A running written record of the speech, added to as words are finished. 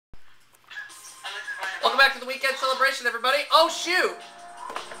weekend celebration, everybody. Oh, shoot.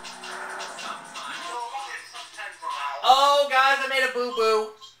 Oh, guys, I made a boo-boo.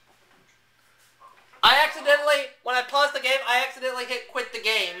 I accidentally, when I paused the game, I accidentally hit quit the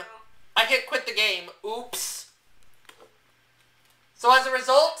game. I hit quit the game. Oops. So as a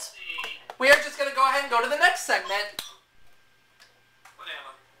result, we are just going to go ahead and go to the next segment.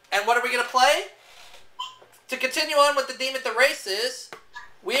 And what are we going to play? To continue on with the theme at the races,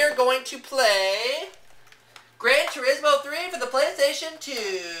 we are going to play Gran Turismo 3 for the PlayStation 2.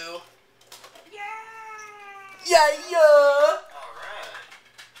 Yeah! Alright.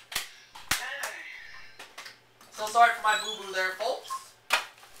 So sorry for my boo-boo there, folks.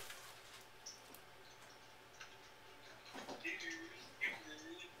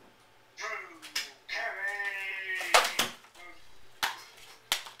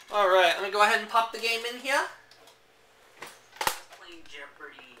 Alright, I'm going to go ahead and pop the game in here. Playing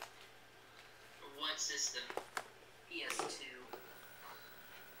Jeopardy. For what system? PS2.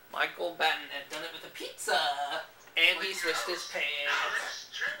 Michael Batten had done it with a pizza. And he switched his pants.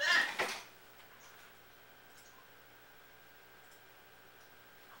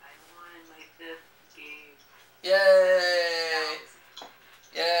 I won my 5th game. Yay!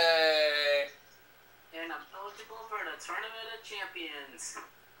 Yay! And I'm eligible for the Tournament of Champions.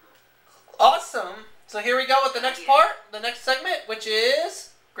 Awesome! So here we go with the next part, the next segment, which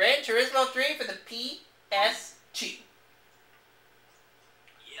is Gran Turismo 3 for the PS2.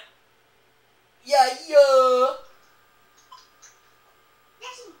 Yeah! Yoshi!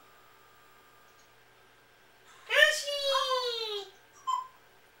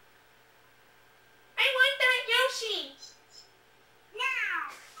 I want that Yoshi! No!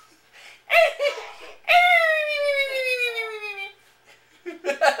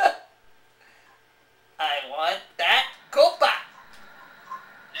 I want that Copa!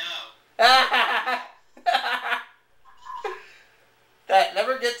 No. That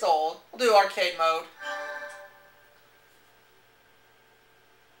never gets old. We'll do arcade mode.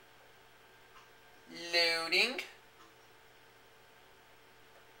 Loading.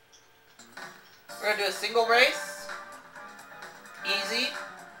 We're going to do a single race. Easy.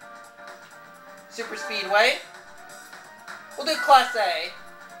 Super speedway. We'll do Class A.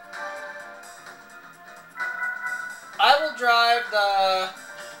 I will drive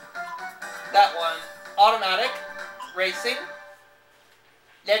that one. Automatic. Racing.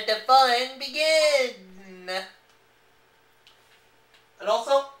 Let the fun begin! And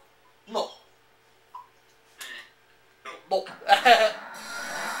also, no. No.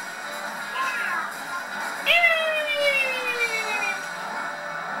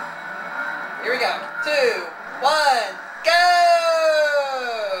 Here we go. 2, 1, go!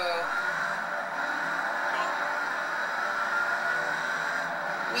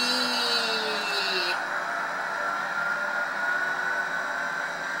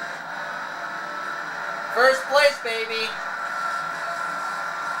 First place, baby.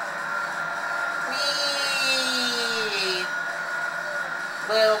 Whee!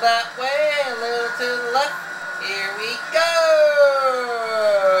 Little that way, a little to the left. Here we go.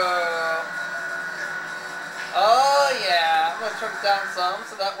 Oh yeah, I'm gonna turn it down some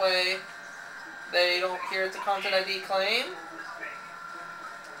so that way they don't hear it's a content ID claim.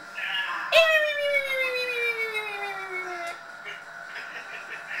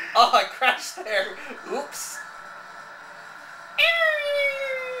 Oh, I crashed there. Oops.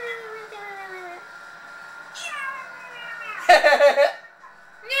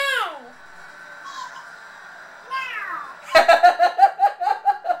 No.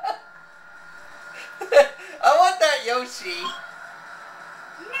 I want that Yoshi.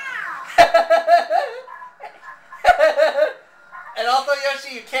 And also,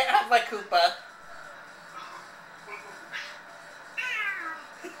 Yoshi, you can't have my Koopa.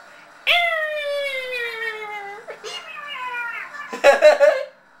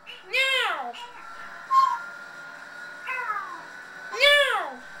 No!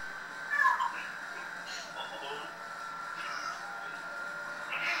 No!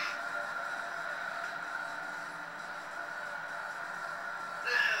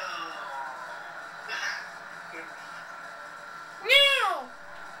 No!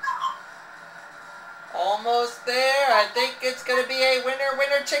 Almost there. I think it's gonna be a winner,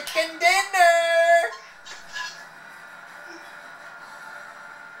 winner, chicken dinner!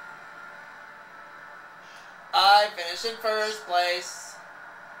 I finished in first place.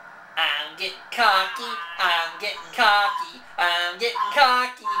 I'm getting cocky, I'm getting cocky, I'm getting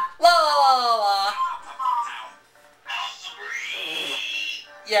cocky. La la la la.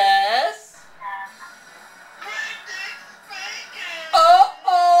 Yes?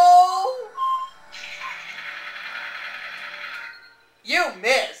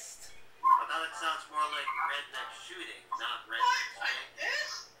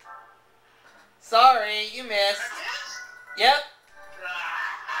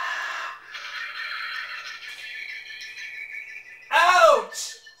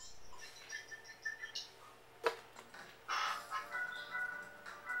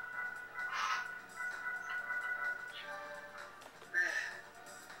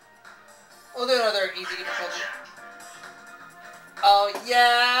 we'll do another easy difficulty. Oh,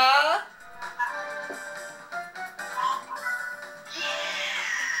 yeah?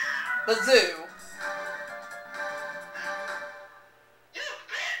 The zoo.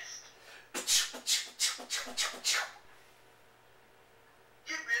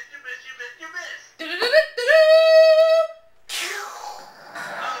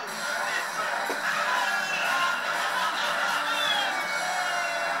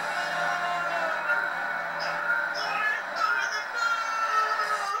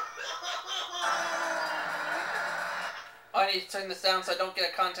 I need to turn this down so I don't get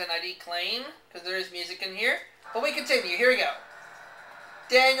a content ID claim, because there is music in here. But we continue. Here we go.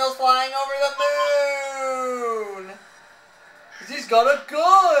 Daniel's flying over the moon! Because he's got a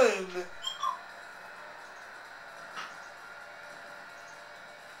gun!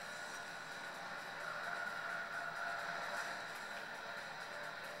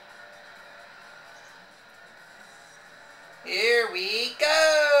 Here we go!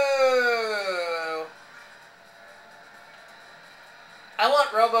 I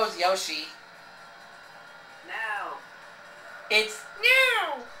want Robo's Yoshi. No. It's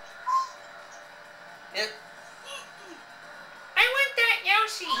no! It, I want that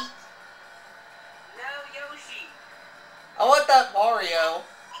Yoshi! No Yoshi. I want that Mario.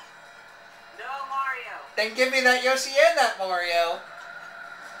 No Mario. Then give me that Yoshi and that Mario.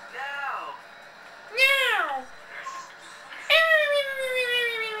 No. No!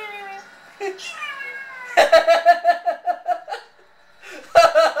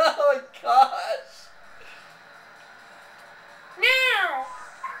 Oh my gosh! No!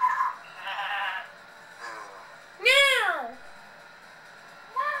 No!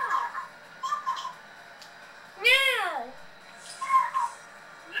 No!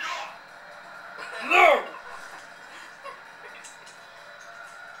 No!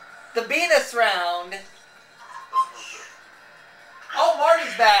 The Venus round. Oh,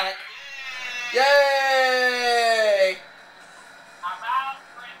 Marty's back. Yay!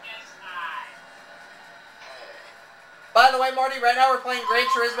 By the way, Marty, right now we're playing Gran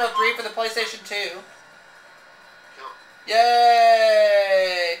Turismo 3 for the PlayStation 2. Cool.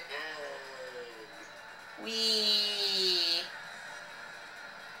 Yay! Yay. Wee!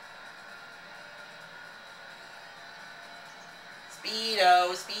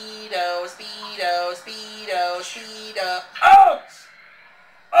 Speedo, speedo, speedo, speedo, speedo. Ouch!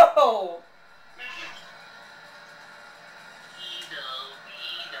 Oh!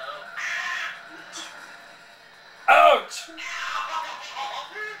 Ouch!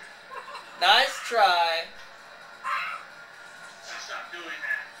 Nice try. Stop doing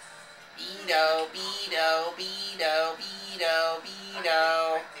that. Beto, Beto, Beto, Beto, Beto.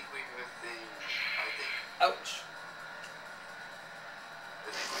 I think we have a thing. Ouch. I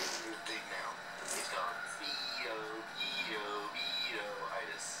think we have a new thing now. It's called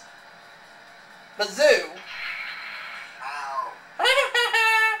Beto-itis. Bazoo. Ow.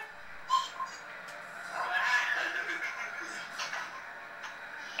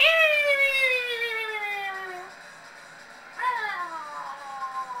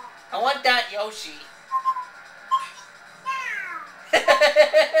 I want that Yoshi.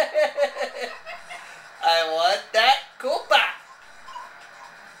 I want that Koopa.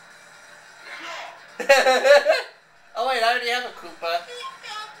 Oh wait, I already have a Koopa.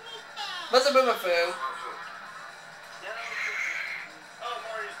 What's a Boomafoo? Oh,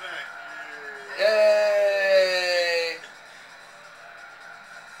 Marty's back. Yay!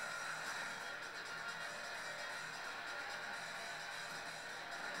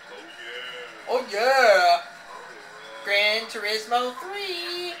 Oh yeah! Gran Turismo 3!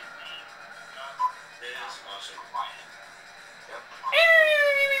 It is awesome. Yep.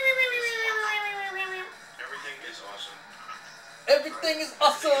 Everything is awesome. Everything is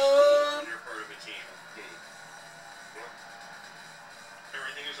awesome! When you're part of a team. Yep.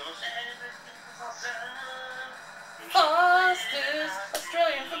 Everything is awesome. Foster's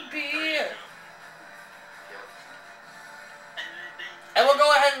Australian for beer. And we'll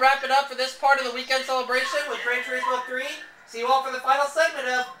go ahead and wrap it up for this part of the weekend celebration with Gran Turismo 3. See you all for the final segment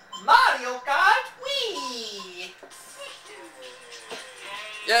of Mario Kart Wii!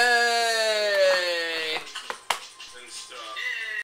 Yay!